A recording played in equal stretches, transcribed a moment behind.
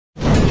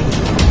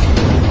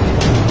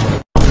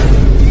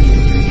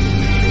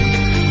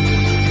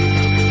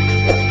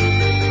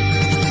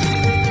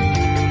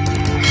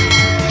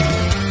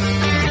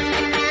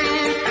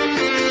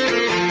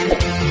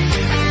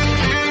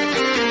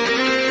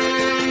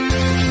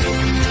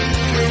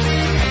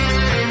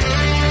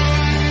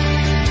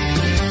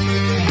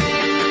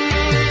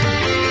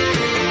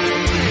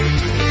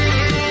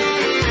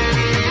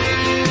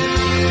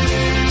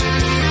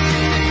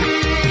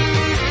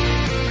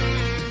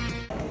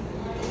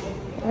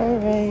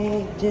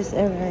Alright, just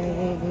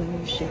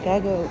arrived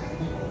Chicago.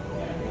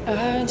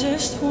 I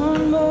just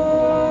want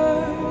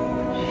more.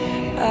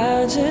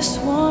 I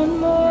just want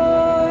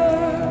more.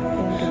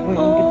 Good morning.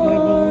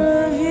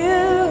 More of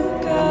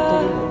you,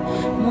 God.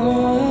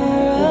 More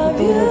of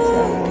you,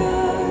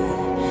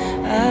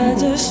 God. I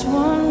just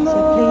want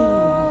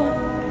more.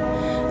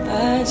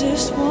 I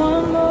just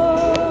want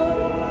more.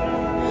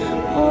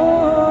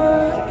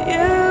 More of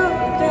you,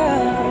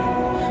 God.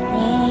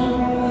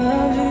 More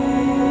of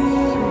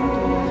you.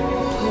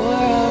 Pour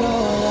out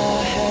all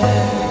I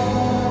have.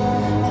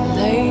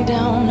 Lay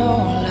down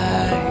all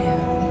I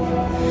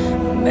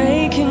am,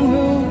 making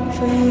room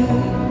for you.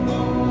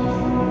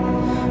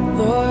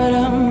 Lord,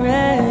 I'm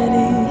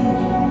ready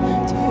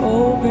to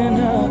open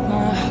up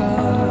my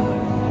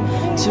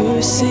heart, to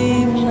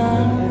receive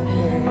not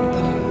in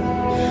part,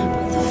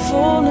 but the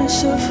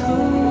fullness of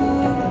who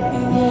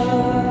you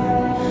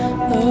are.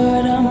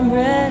 Lord, I'm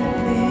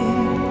ready.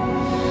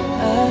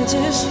 I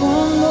just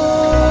want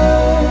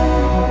more.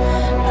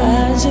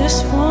 I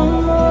just want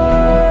more.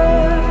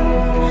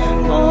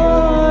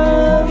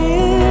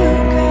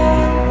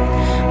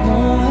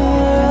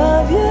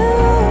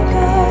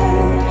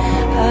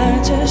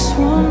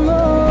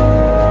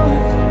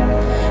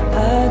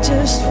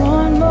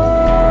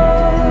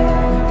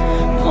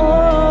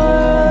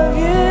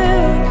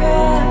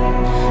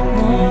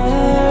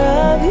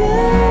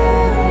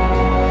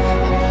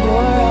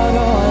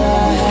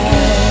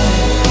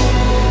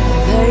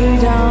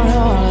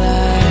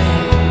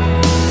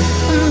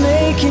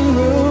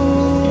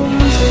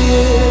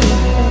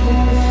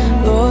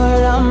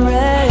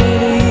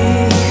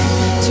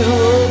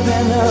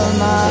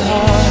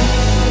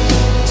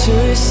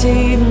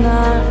 Receive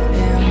not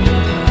in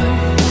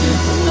part,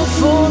 but the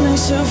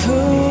fullness of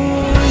who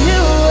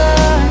you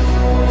are.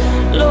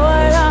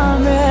 Lord, I'm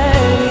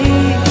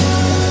ready.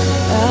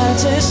 I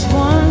just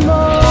want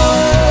more.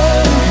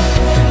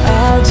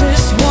 I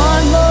just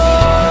want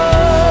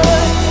more.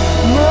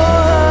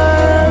 More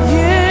of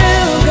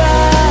you,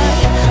 God.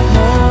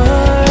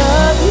 More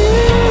of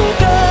you,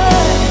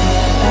 God.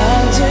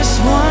 I just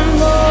want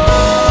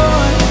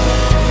more.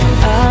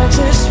 I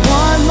just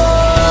want more.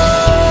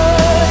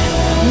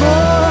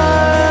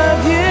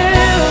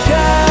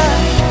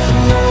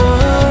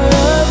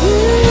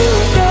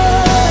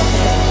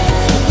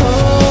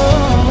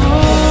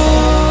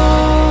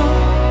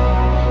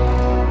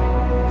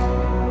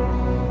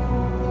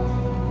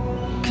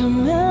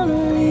 Come and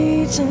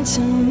reach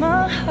into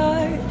my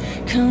heart.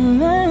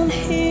 Come and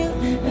heal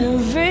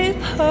every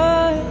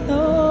part,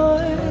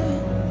 Lord.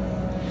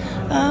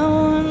 I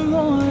want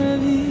more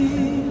of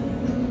you.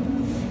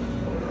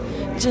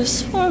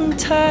 Just one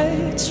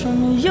touch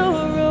from your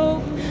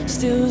robe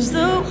steals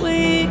the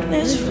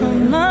weakness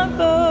from my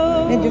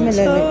bones. Medyo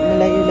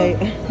malayo-layo.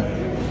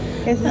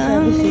 Kasi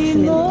sabi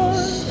 6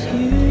 minutes.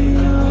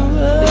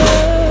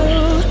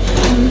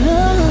 Come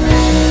and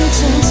reach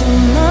into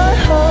my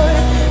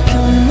heart.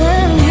 Come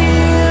and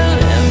heal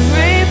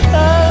every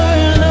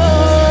part,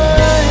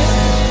 Lord.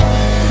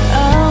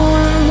 I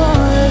want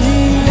more of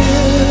you.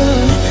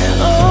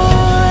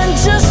 Oh, and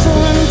just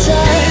one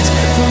touch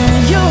from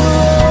your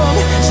robe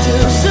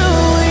steals the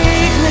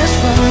weakness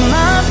from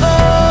my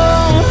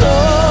bones.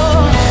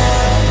 Oh,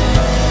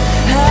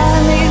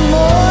 I need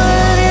more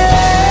of you.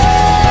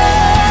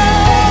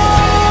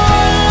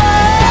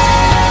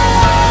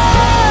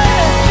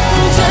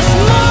 Just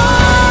more.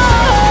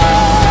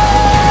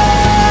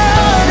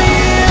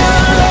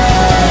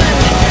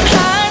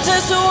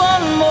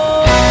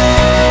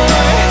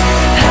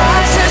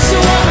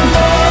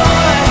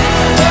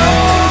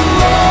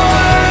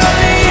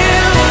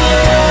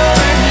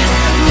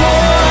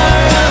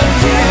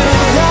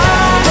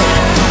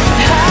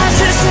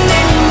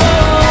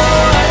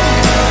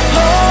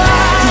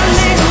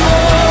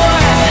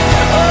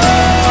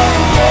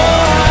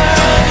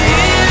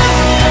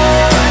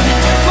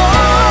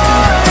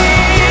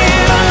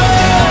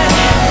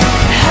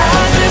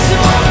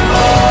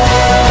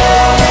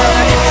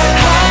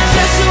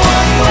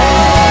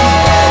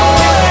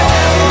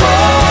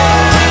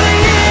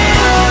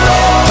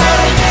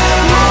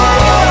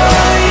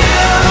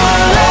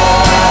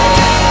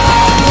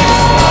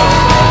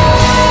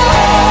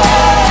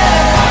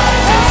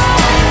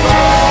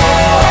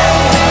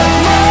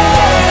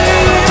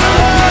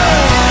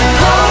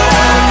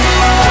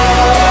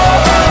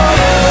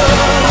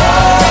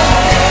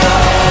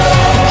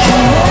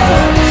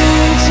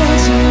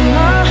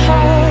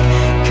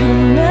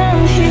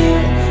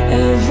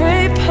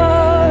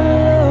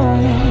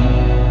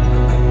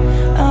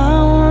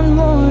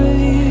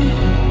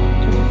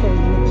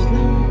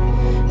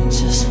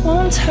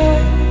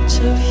 Touch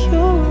of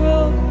your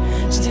robe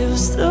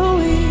steals the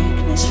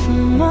weakness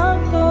from my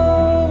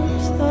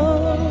bones,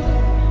 Lord.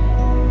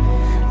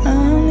 I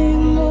need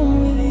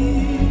more of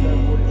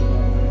you.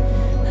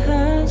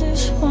 I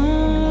just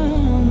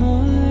want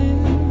more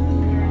of you.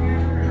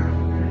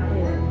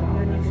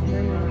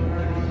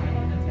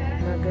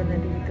 Maga na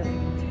dito.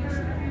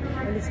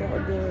 Alis ako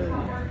doon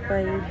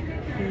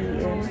 5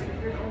 p.m.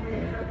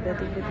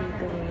 Pagdating ko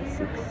dito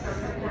 6.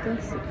 Ito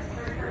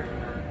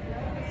 6.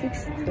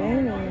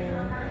 6:20.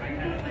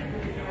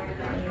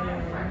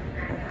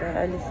 At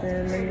aalis na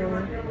naman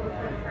yung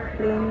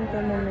plane ko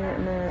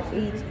mamaya mga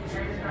 8.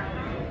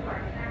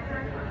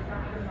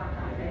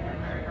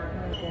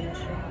 Ayan na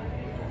siya.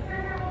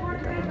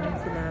 Ito ko naman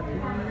sinabi.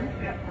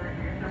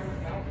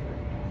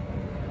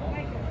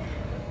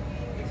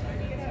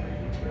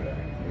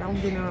 Wala akong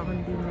ginawa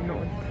kundi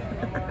manood.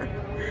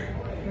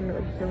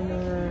 Manood ng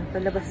mga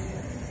palabas.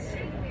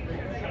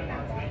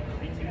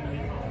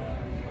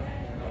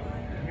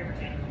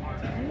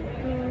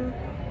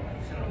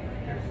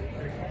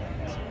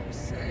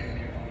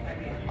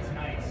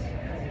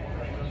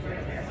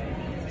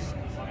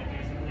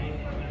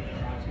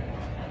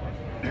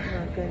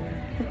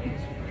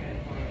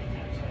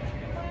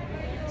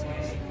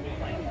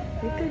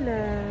 Ito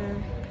lang.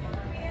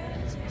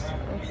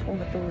 Gusto kong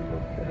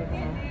matulog. Pero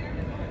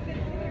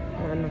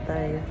ano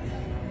tayo.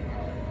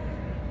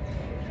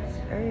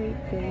 Alright,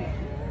 okay.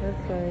 Have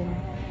fun.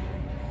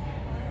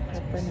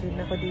 Have fun din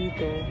ako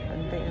dito.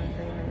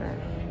 Antay-antay ng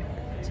aking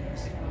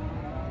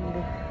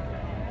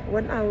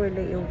 1 hour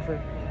layover.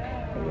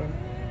 Ayan.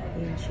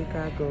 In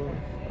Chicago.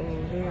 Oh,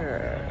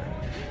 here.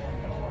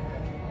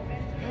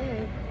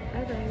 Alright.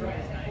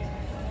 Bye-bye.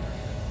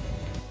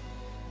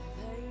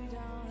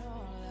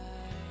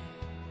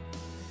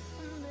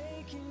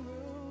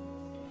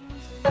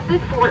 The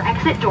 4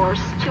 exit doors,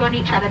 2 on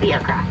each side of the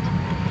aircraft.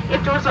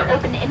 If doors are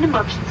open in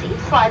emergency,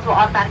 slides will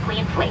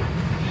automatically inflate.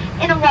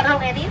 In a water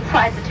landing,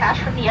 slides attach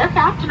from the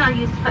aircraft and are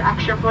used for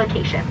extra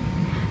flotation.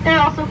 There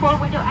are also 4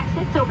 window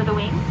exits over the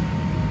wings.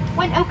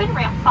 When open,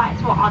 ramp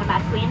slides will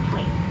automatically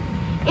inflate.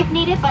 If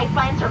needed,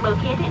 lifelines are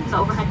located in the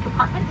overhead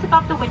compartments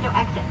above the window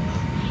exits.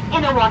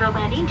 In a water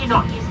landing, do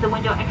not use the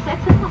window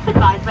exits unless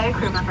advised by a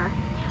crew member.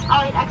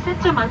 All 8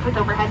 exits are marked with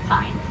overhead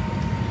signs.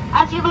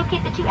 As you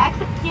locate the 2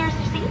 exits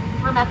nearest your seat,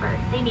 remember,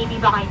 they may be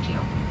behind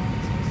you.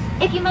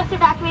 If you must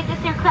evacuate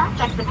this aircraft,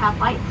 exit path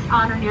lights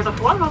on or near the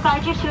floor will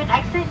guide you to an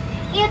exit,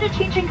 and a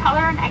change in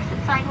color and exit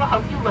sign will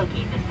help you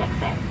locate this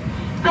exit.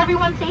 For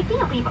everyone's safety,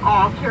 leave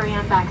all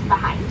carry-on bags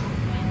behind.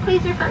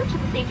 Please refer to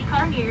the safety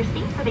car near your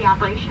seat for the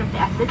operation of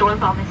the exit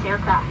doors on this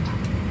aircraft.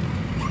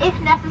 If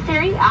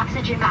necessary,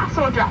 oxygen masks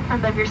will drop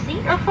from above your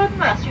seat or from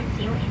the restroom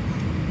ceilings.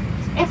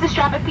 If the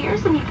strap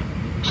appears and you can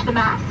reach the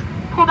mask,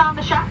 pull down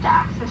the strap to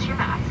access your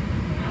mask.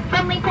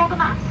 Firmly pull the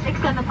mask,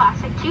 extend the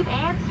plastic tube,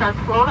 and start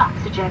the flow of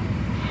oxygen.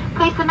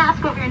 Place the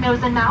mask over your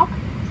nose and mouth,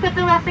 slip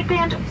the elastic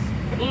band,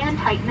 and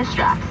tighten the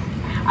straps.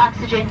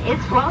 Oxygen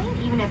is flowing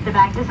even if the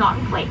bag does not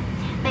inflate.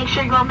 Make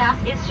sure your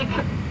mask is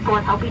secure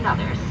before helping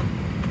others.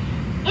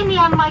 In the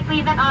unlikely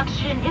event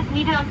oxygen is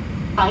needed on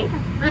flight,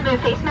 remove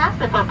face mask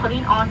before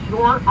putting on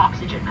your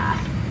oxygen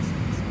mask.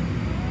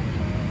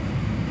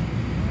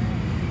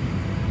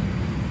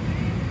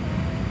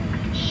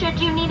 Should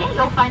you need it,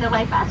 you'll find a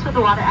life vest with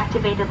a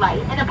water-activated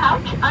light in a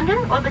pouch under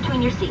or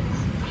between your seats.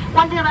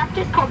 When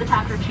directed, pull the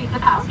tab to retrieve the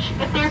pouch.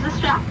 If there's a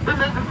strap,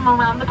 remove it from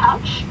around the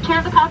pouch.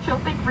 Tear the pouch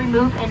open,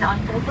 remove and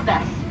unfold the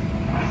vest.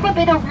 Slip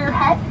it over your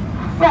head,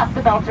 wrap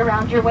the belt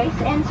around your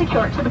waist, and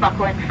secure it to the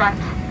buckle in front.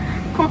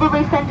 Pull the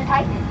loose end to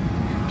tighten.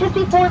 Just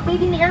before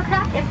leaving the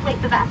aircraft,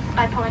 inflate the vest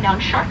by pulling down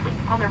sharply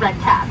on the red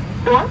tab,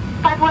 or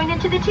by blowing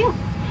into the tube.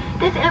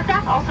 This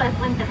aircraft also has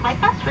limited life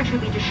vests, which will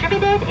be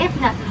distributed if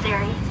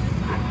necessary.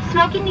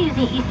 Smoking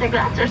using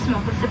e-cigarettes or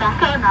smokeless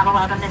tobacco are not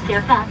allowed on this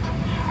aircraft.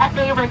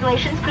 FAA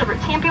regulations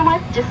prohibit tampering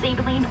with,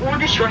 disabling, or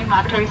destroying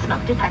laboratory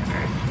smoke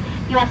detectors.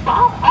 U.S.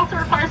 law also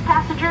requires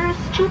passengers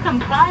to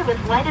comply with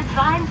lighted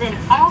signs and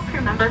all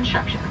crew member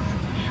instructions.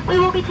 We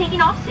will be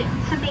taking off soon,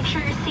 so make sure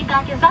your seat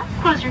back is up,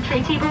 close your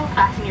tray table,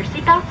 fasten your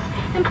seatbelts,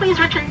 and please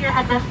return your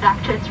headrest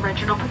back to its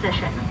original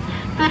position.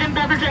 Food and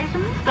beverage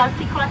items must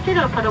be collected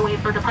or put away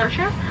for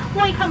departure.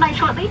 We'll come by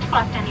shortly to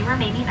collect any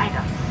remaining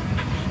items.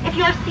 If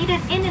you are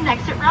seated in an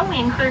exit row, we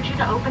encourage you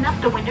to open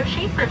up the window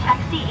shade for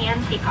taxi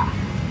and takeoff.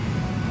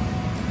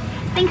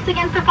 Thanks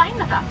again for flying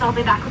with us. I'll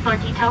be back with more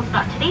details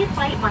about today's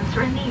flight once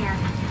we're in the air.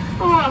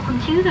 Welcome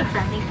to the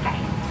friendly skies.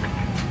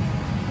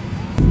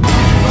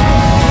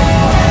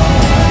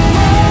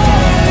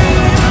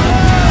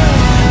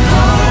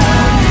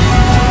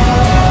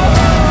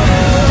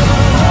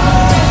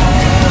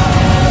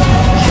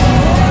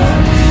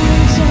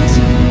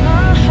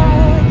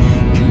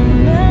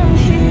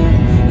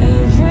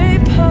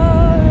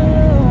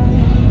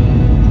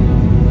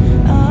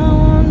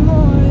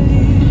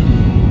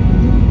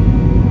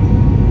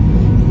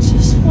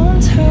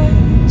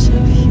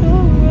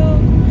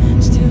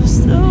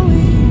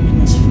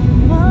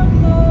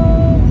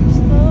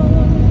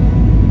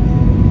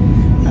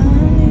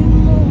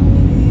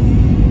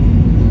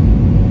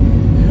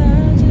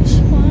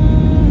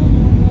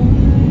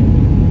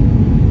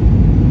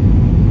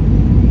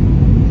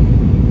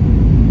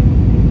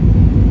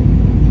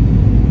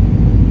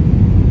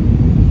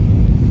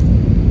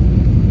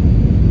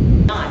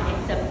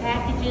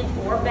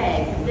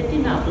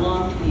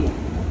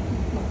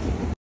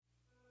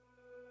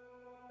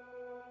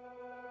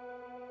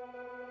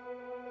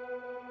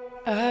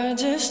 I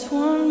just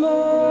want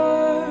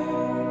more,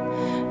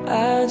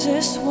 I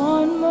just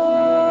want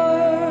more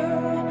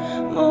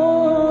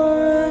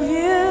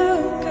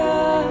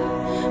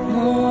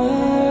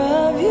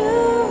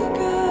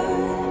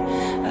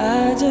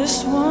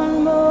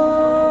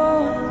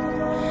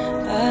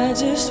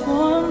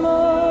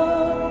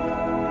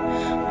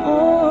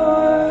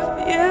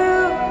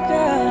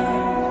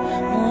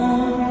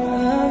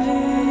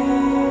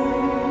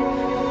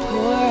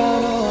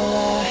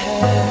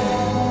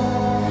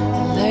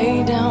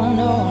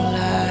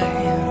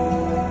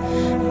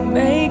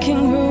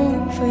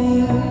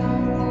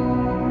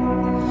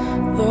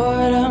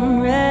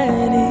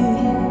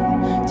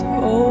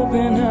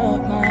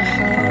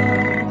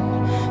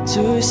to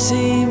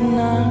receive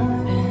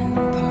not in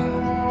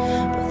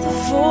part, but the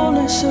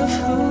fullness of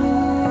who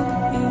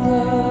you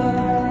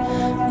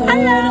are.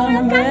 Lord,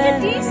 I'm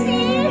ready.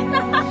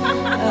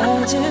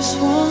 I just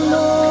want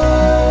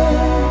more.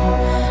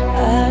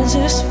 I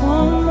just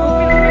want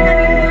more.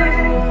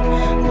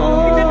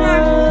 More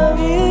of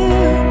you,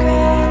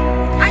 God.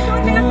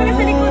 More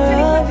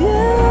of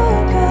you,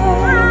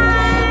 God.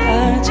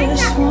 I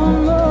just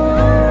want more.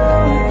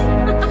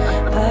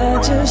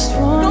 I just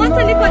want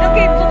more.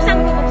 Okay, buksan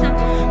ko.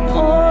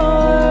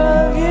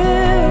 More of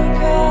you,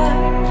 God.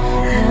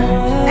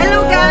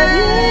 Hello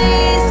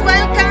guys!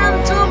 Welcome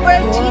to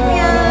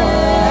Virginia!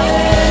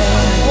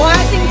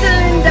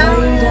 Washington down.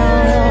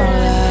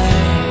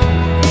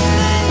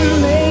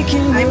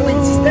 I'm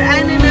with Sister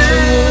Anna na.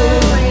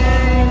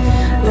 Ayan.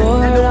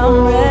 Lord, I'm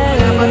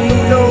ready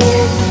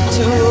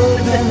to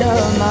open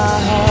up my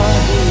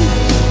heart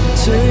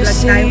to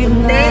receive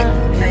not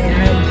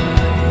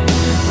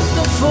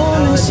the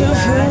fullness of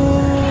who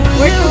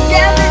We're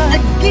together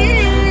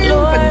again.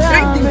 Lord,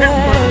 Pag-try I'm din na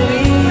ako.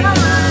 ready.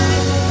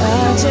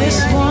 I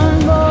just want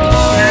more.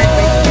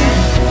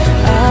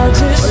 I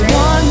just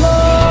want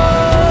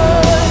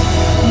more.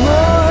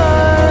 More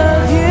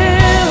of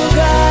you,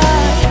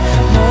 God.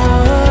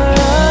 More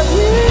of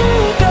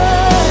you,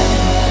 God.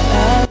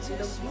 I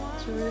just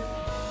want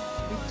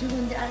Medyo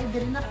hindi ay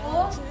din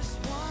ako.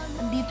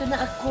 Andito na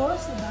ako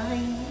sa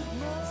bahay ni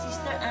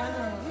Sister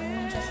Anna.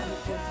 Ano siya sa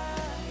likod.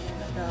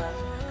 At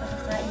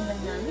kakakain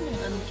lang namin.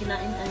 Ang aming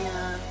kinain ay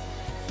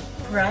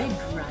fried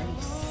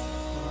rice.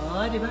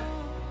 Oh, di ba?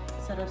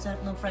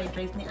 Sarap-sarap ng fried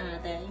rice ni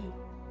ate.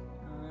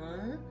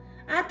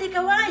 Ate,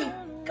 kaway!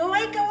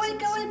 Kaway!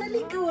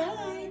 Dali,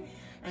 kaway!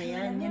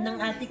 Ayan, yun ang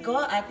ate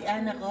ko, ate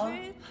Ana ko.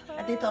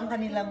 At ito ang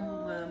kanilang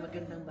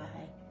magandang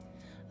bahay.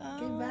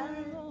 Okay,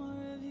 bye!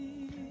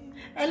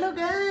 Hello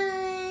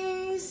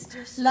guys!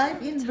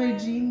 Live in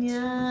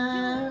Virginia.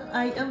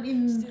 I am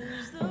in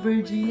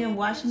Virginia,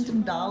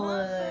 Washington,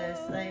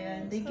 Dallas.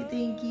 Ayan,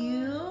 thank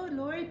you,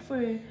 Lord,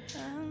 for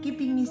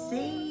keeping me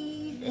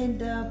safe and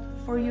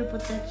for your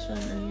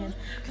protection. Ayan,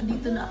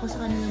 andito na ako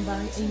sa kanilang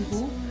bahay. I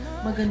hope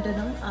maganda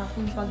ng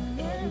aking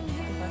pag-edit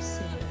dito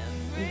kasi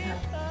we have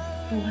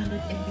 200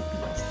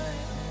 Mbps na.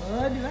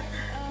 Oh, di ba?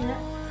 Kaya,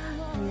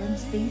 ayan,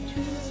 stay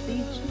tuned.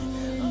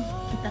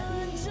 Kita-kita.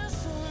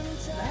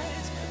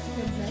 Bye.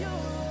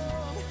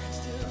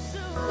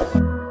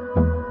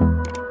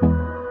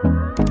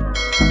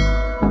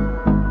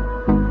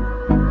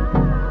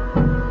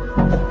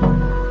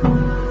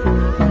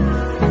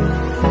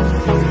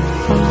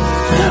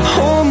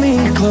 Hold me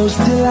close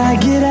till I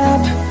get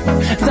up.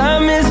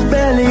 Time is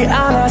barely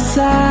on our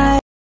side.